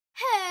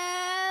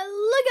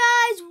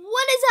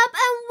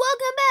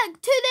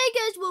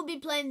be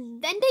playing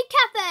Venti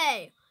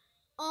Cafe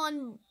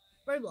on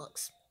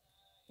Roblox.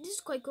 This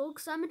is quite cool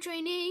because I'm a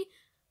trainee,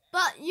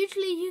 but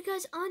usually you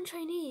guys aren't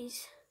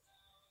trainees.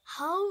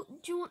 How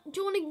do you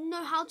want to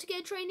know how to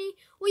get a trainee?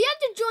 Well, you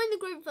have to join the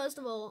group first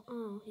of all.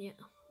 Oh yeah,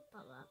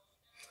 about that.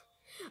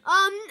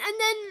 And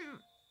then,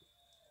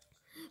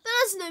 but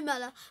that's no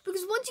matter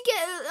because once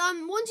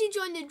you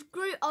join the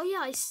group, oh yeah,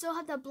 I still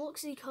have that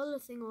Bloxy color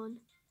thing on.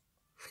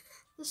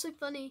 That's so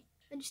funny.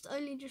 I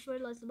only just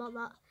realized about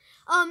that.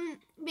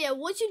 But yeah,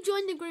 once you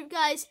join the group,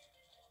 guys,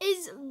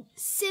 is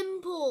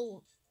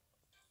simple.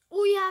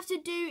 All you have to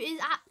do is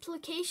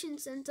application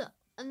center,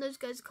 and those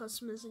guys are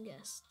customers and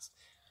guests.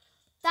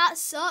 That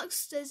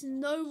sucks. There's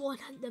no one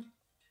at the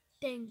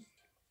thing.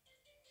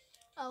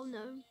 Oh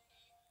no.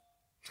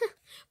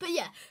 But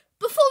yeah,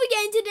 before we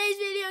get into today's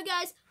video,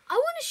 guys, I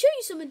want to show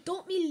you some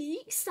Adopt Me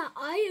leaks that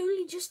I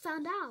only just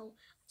found out.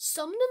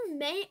 Some of them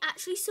may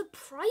actually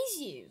surprise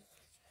you.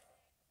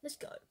 Let's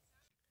go.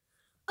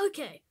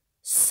 Okay,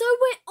 so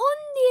we're on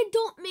the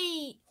Adopt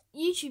Me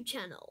YouTube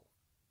channel,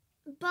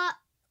 but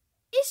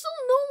it's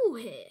all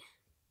normal here.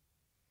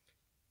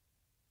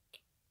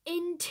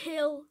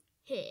 Until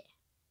here.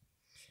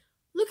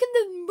 Look at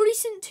the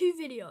recent 2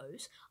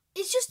 videos.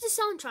 It's just the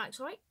soundtracks,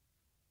 right?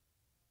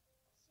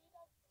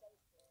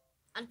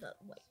 And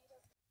wait.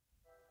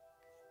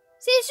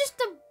 See, it's just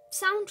the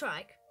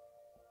soundtrack.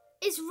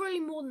 It's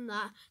really more than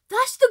that.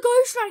 That's the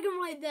Ghost Dragon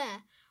right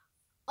there.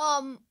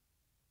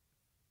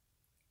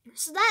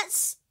 So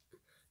that's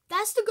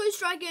the Ghost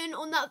Dragon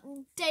on that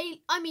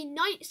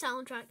night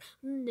soundtrack.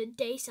 The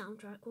day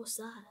soundtrack. What's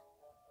that?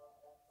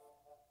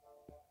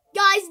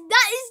 Guys,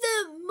 that is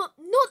not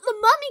the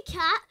mummy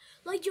cat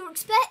like you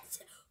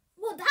expect.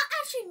 Well, that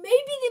actually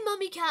may be the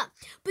mummy cat.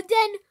 But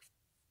then,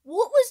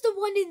 what was the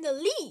one in the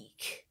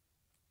leak?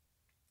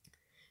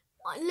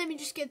 Let me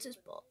just get to the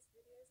spot.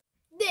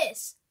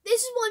 This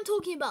is what I'm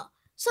talking about.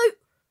 So,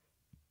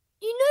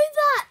 you know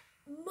that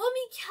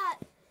mummy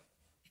cat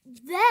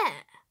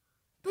there?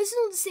 But it's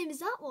not the same as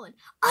that one.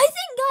 I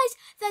think, guys,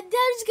 that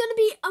there's going to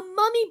be a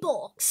mummy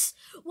box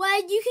where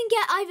you can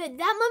get either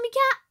that mummy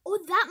cat or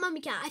that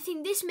mummy cat. I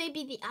think this may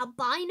be the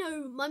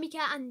albino mummy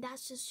cat and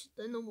that's just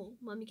the normal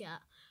mummy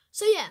cat.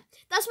 So, yeah,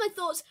 that's my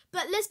thoughts.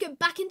 But let's go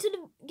back into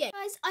the game.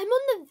 Guys, I'm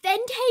on the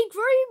Venti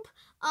group.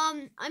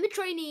 I'm a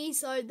trainee,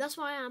 so that's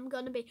why I'm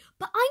going to be.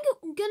 But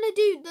I'm going to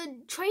do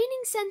the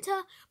training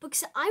center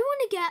because I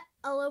want to get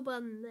a little bit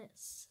on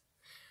this.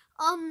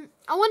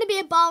 I want to be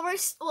a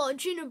barista, well, a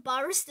junior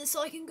barista,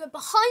 so I can go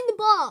behind the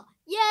bar.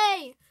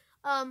 Yay!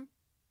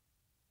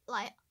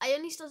 Like, I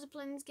only started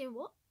playing this game,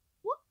 what?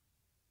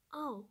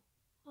 Oh,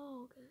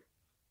 okay.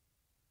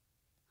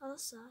 Oh,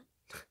 that's sad.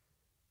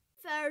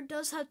 Fair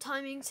does have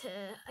timings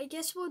here. I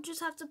guess we'll just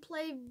have to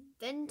play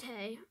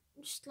Venti,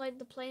 just like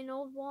the plain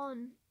old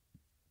one.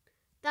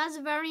 That's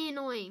very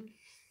annoying.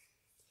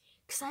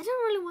 Because I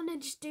don't really want to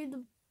just do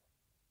the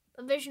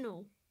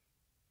original.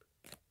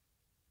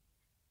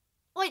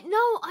 Wait,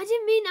 no, I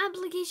didn't mean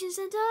application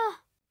center.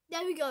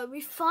 There we go. We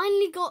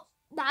finally got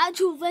the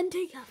actual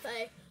Venti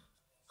Cafe.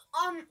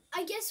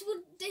 I guess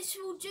this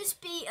will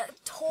just be a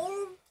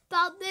tour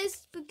about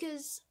this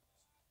because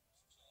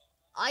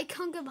I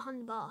can't go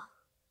behind the bar.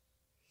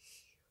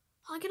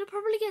 I'm gonna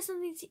probably get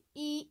something to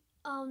eat.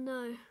 Oh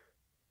no.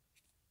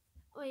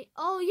 Wait.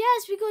 Oh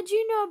yes, we got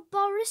junior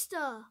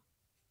barista.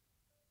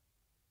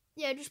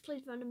 Yeah, just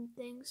plays random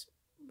things.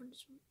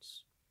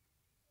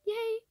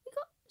 Yay, we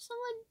got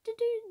someone to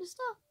do the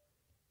stuff.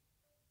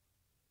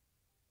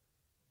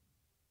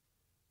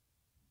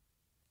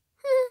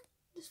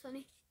 That's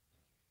funny.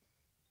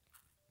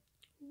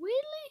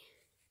 Really?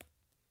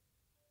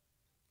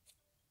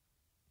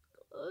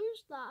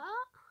 Close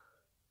that.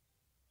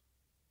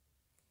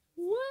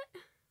 What?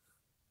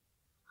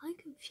 I'm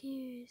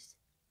confused.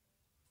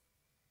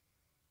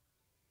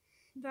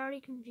 Very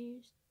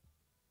confused.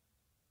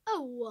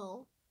 Oh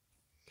well.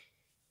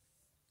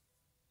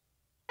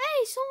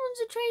 Hey, someone's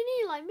a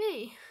trainee like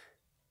me.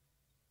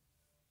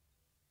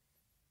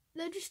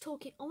 They're just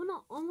talking. I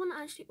wanna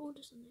actually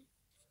order something.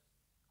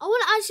 I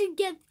wanna actually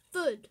get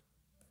food.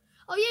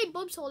 Oh yay,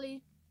 Bob's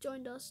Holly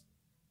joined us.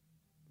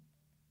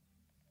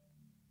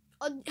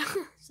 Oh,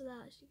 so they're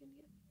actually gonna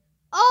get.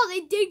 Oh, they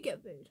did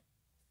get food.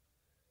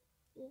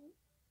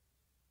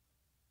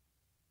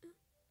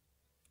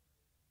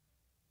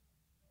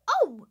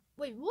 Oh,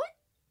 wait, what?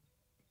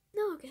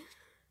 No, okay.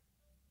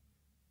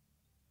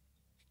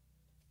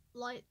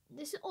 Like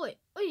this. Oh,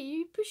 wait,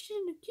 you pushed it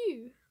in the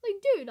queue.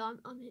 Like, dude, I'm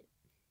it.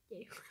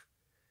 Yeah.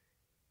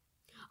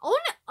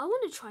 I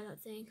wanna try that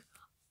thing.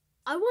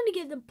 I wanna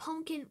get the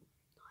pumpkin.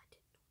 No,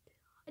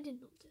 I did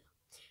not do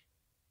that.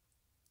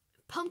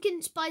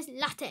 Pumpkin spice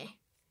latte.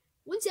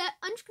 One sec.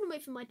 I'm just gonna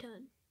wait for my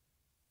turn.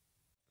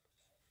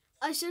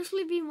 I've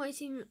seriously been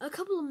waiting a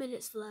couple of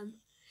minutes for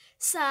them.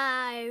 So,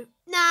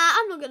 nah,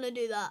 I'm not gonna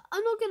do that.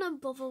 I'm not gonna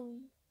bother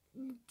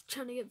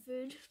trying to get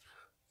food.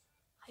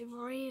 I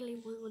really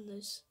want one of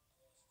those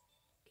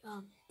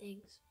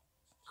things.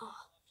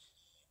 Oh,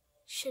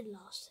 should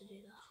last to do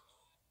that.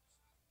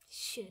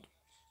 Should.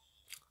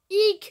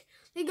 Eek!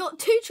 They got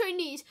 2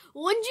 trainees,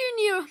 1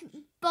 junior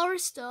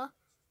barista,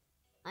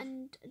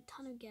 and a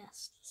ton of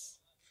guests.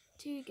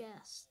 2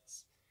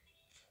 guests.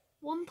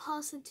 1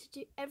 person to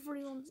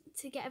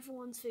get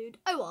everyone's food.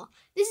 Oh well,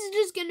 this is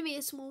just going to be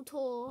a small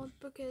tour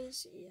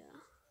because yeah.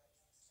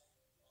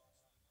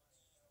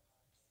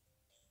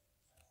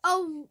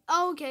 Oh,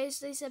 okay.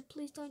 So they said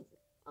please don't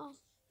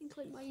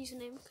include my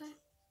username.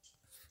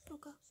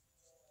 Okay.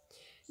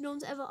 No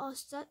one's ever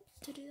asked that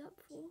to do that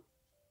before.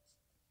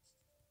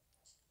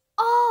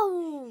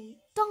 Oh,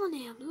 darn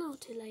it! I'm a little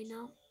too late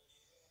now.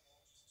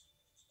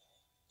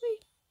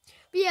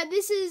 But yeah,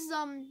 this is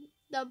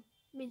the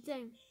main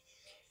thing.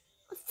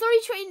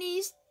 3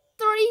 trainees,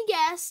 3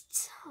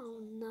 guests. Oh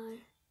no.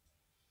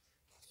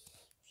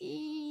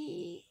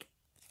 Eek.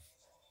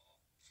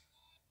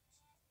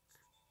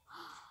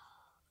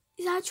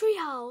 Is that a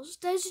treehouse?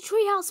 There's a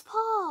treehouse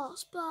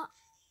pass, but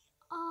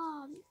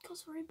it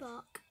costs for $1.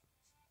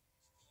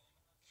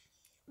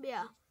 But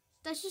yeah,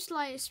 that's just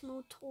like a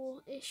small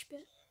tour-ish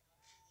bit.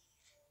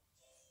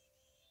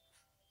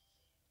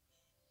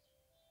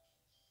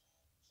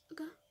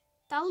 Okay,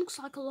 that looks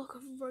like a lot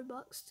of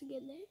Robux to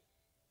get there.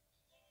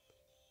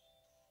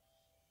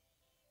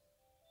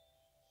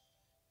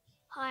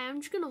 Hi,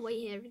 I'm just gonna wait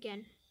here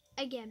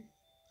again.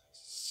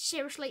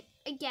 Seriously,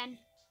 again.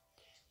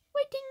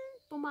 Waiting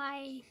for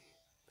my,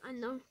 I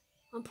don't know,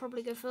 I'll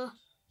probably go for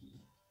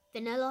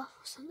vanilla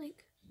or something.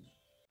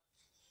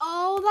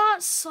 Oh,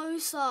 that so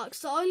sucks.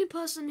 The only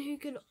person who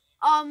could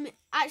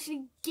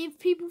actually give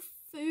people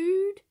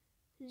food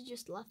has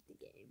just left the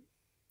game.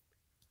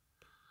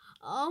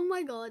 Oh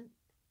my god.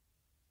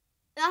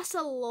 That's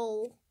a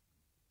lol.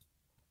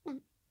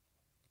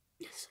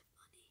 That's so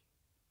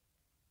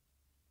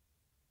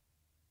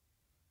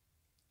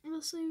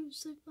funny. That's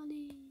so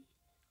funny.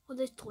 Oh,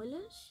 there's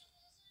toilets?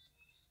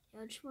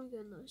 Yeah, I just want to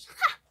go in those.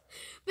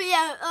 But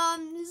yeah,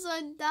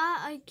 so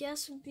that I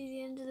guess would be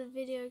the end of the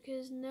video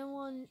because no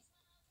one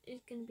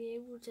is going to be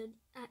able to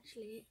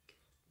actually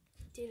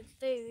do the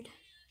food.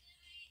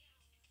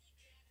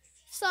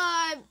 So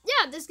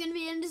yeah, this is going to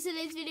be the end of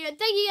today's video.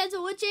 Thank you guys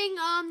for watching.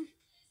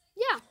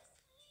 Yeah,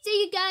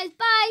 see you guys.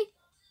 Bye.